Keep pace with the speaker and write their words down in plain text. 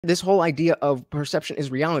This whole idea of perception is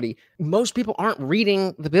reality. Most people aren't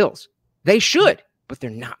reading the bills. They should, but they're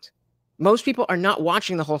not. Most people are not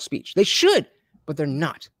watching the whole speech. They should, but they're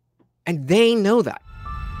not. And they know that.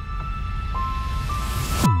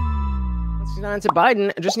 Let's get on to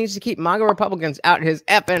Biden. Just needs to keep MAGA Republicans out his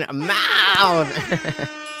effing mouth.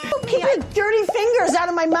 Keep your dirty fingers out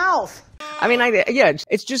of my mouth. I mean, yeah,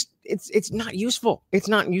 it's just, it's not useful. It's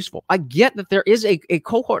not useful. I get that there is a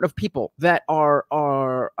cohort of people that are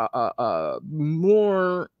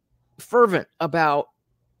more fervent about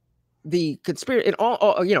the conspiracy and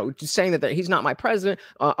all, you know, just saying that he's not my president,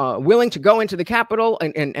 willing to go into the Capitol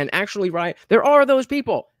and actually riot. There are those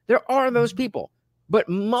people. There are those people. But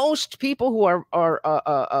most people who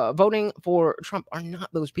are voting for Trump are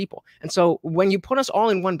not those people. And so when you put us all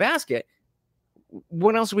in one basket,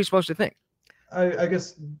 what else are we supposed to think? I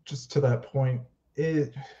guess just to that point,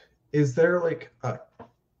 is there like a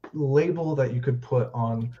label that you could put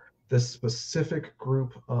on this specific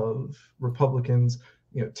group of Republicans,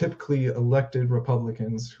 you know, typically elected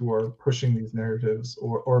Republicans who are pushing these narratives,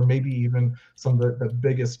 or maybe even some of the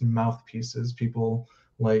biggest mouthpieces, people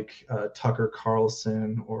like Tucker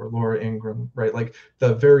Carlson or Laura Ingraham, right? Like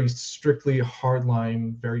the very strictly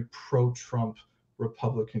hardline, very pro-Trump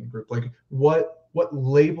Republican group. Like what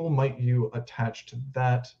label might you attach to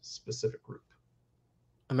that specific group?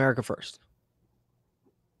 America first.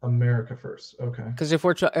 America first. Okay. Because if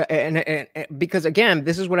we're and because again,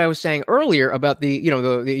 this is what I was saying earlier about the, you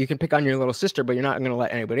know, the you can pick on your little sister, but you're not going to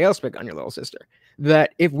let anybody else pick on your little sister.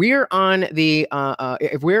 That if we're on the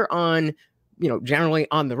if we're on, you know, generally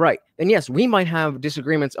on the right, then yes, we might have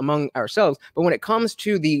disagreements among ourselves. But when it comes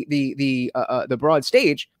to the broad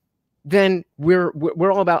stage, then we're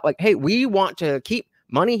all about like, hey, we want to keep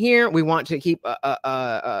money here. We want to keep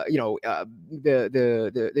you know,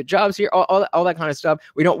 the jobs here, all that kind of stuff.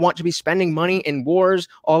 We don't want to be spending money in wars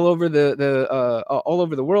all over all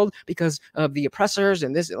over the world because of the oppressors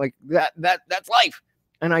and this, like that's life.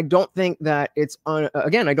 And I don't think that it's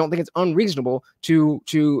again, I don't think it's unreasonable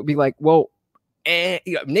to be like, well, you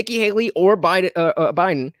know, Nikki Haley or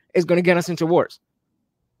Biden is going to get us into wars.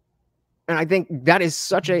 And I think that is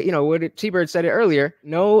such a, you know, what T-Bird said it earlier,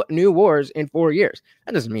 no new wars in 4 years.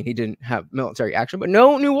 That doesn't mean he didn't have military action, but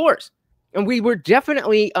no new wars. And we were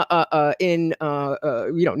definitely in,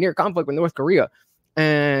 you know, near conflict with North Korea.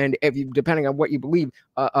 And if you, depending on what you believe,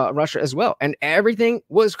 Russia as well. And everything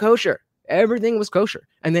was kosher. Everything was kosher.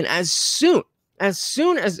 And then as soon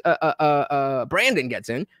as Brandon gets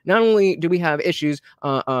in, not only do we have issues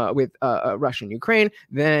with Russia and Ukraine,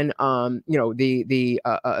 then you know, the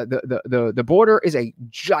border is a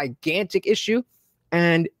gigantic issue,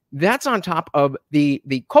 and that's on top of the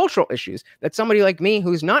cultural issues that somebody like me,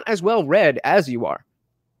 who's not as well read as you are,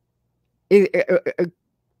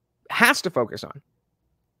 has to focus on.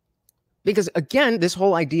 Because again, this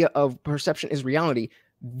whole idea of perception is reality.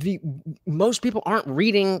 Most people aren't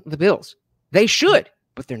reading the bills. They should,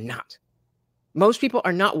 but they're not. Most people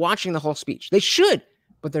are not watching the whole speech. They should,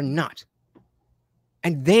 but they're not.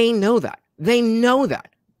 And they know that. They know that.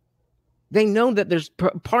 They know that there's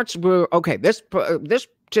parts where, okay, this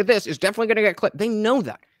to this is definitely going to get clipped. They know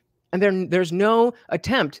that. And there's no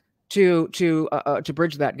attempt to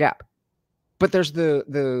bridge that gap. But there's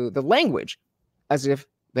the language as if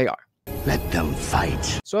they are. Let them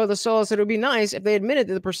fight. So the Soul said it would be nice if they admitted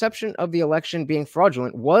that the perception of the election being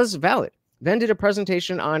fraudulent was valid. Then did a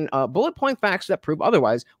presentation on bullet point facts that prove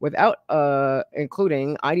otherwise without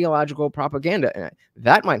including ideological propaganda in it.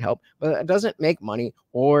 That might help, but it doesn't make money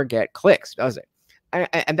or get clicks, does it?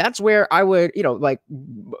 And that's where I would, you know, like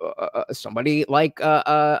somebody like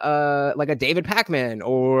a David Pakman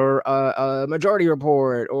or a Majority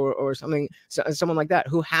Report or something, someone like that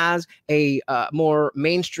who has a more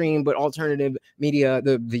mainstream but alternative media,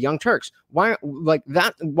 the Young Turks. Why like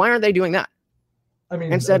that? Why aren't they doing that? I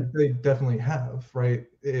mean, instead, they definitely have, right?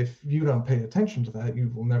 If you don't pay attention to that, you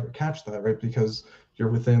will never catch that, right? Because you're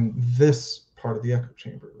within this part of the echo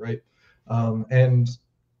chamber, right? And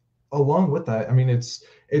along with that, I mean, it's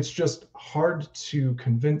just hard to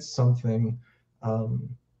convince something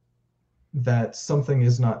that something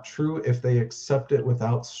is not true if they accept it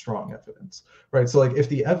without strong evidence, right? So like if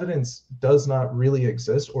the evidence does not really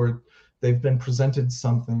exist, or they've been presented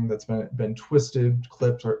something that's been twisted,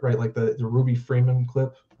 clipped, right? Like the Ruby Freeman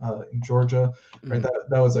clip in Georgia, right?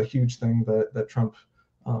 That was a huge thing that Trump,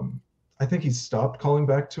 I think he's stopped calling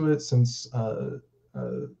back to it since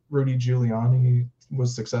Rudy Giuliani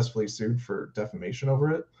was successfully sued for defamation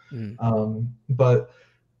over it. But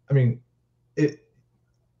I mean,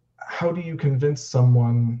 how do you convince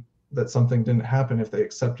someone that something didn't happen if they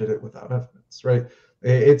accepted it without evidence, right?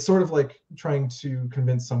 It's sort of like trying to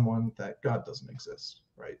convince someone that God doesn't exist,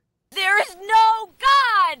 right? There is no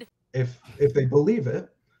God! If they believe it,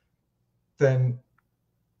 then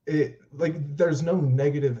there's no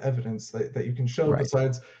negative evidence that you can show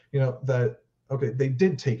besides, that, okay, they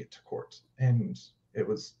did take it to court and it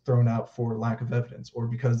was thrown out for lack of evidence, or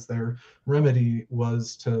because their remedy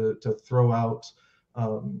was to throw out,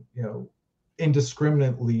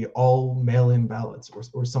 indiscriminately all mail-in ballots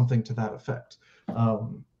or something to that effect.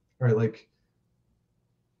 Right, like,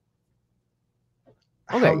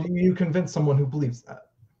 how do you convince someone who believes that?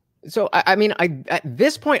 So, I mean, at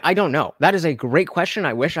this point, I don't know. That is a great question.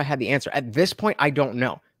 I wish I had the answer. At this point, I don't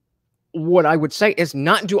know. What I would say is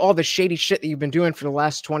not do all the shady shit that you've been doing for the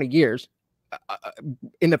last 20 years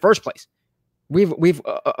in the first place.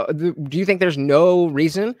 Do you think there's no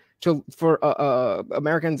reason for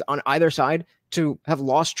Americans on either side to have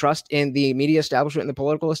lost trust in the media establishment and the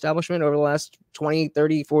political establishment over the last 20,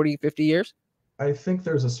 30, 40, 50 years? I think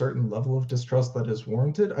there's a certain level of distrust that is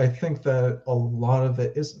warranted. I think that a lot of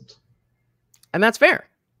it isn't. And that's fair.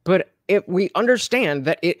 But if we understand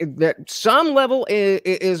that that some level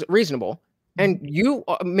is reasonable, and you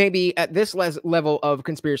may be at this level of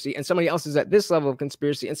conspiracy, and somebody else is at this level of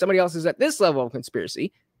conspiracy, and somebody else is at this level of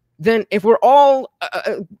conspiracy, then if we're all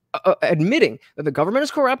admitting that the government is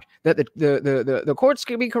corrupt, that the courts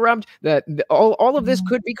could be corrupt, that all of this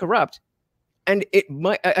could be corrupt, and it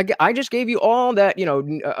might. I just gave you all that,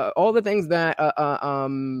 all the things that, all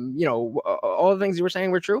the things you were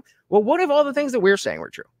saying were true. Well, what if all the things that we're saying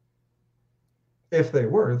were true? If they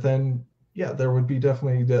were, then yeah, there would be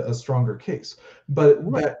definitely a stronger case. But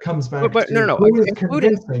that comes back to who is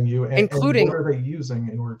convincing you, and what are they using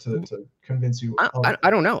in order to convince you? I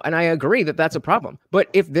don't know, and I agree that that's a problem. But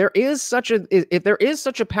if there is such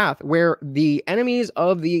a path where the enemies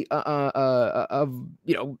of the the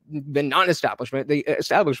non-establishment, the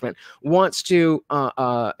establishment wants to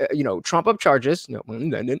trump up charges,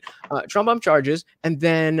 trump up charges, and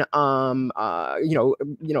then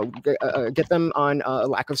get them on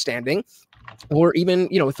lack of standing, or even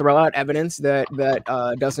throw out evidence that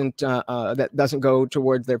doesn't go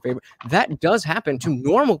towards their favor. That does happen to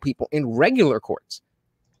normal people in regular courts.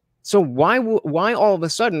 So why all of a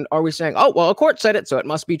sudden are we saying, oh well, a court said it, so it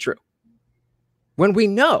must be true, when we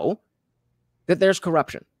know that there's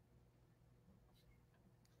corruption?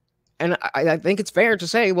 And I think it's fair to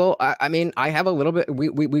say, well, I mean, I have a little bit.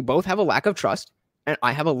 We both have a lack of trust, and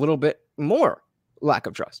I have a little bit more lack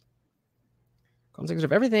of trust. Because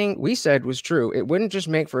if everything we said was true, it wouldn't just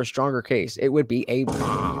make for a stronger case. It would be a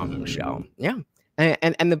bombshell. Yeah.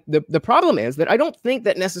 And the problem is that I don't think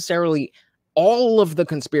that necessarily all of the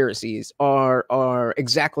conspiracies are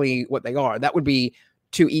exactly what they are. That would be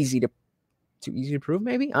too easy to prove,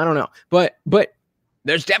 maybe? I don't know. But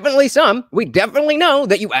there's definitely some. We definitely know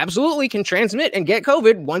that you absolutely can transmit and get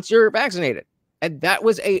COVID once you're vaccinated. And that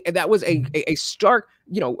was a stark,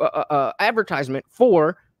 advertisement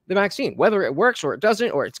for the vaccine, whether it works or it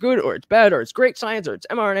doesn't, or it's good or it's bad, or it's great science, or it's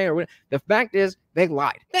mRNA, or whatever. The fact is, they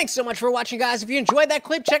lied. Thanks so much for watching, guys. If you enjoyed that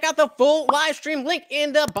clip, check out the full live stream link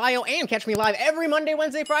in the bio, and catch me live every Monday,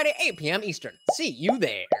 Wednesday, Friday, 8 p.m. Eastern. See you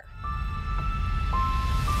there.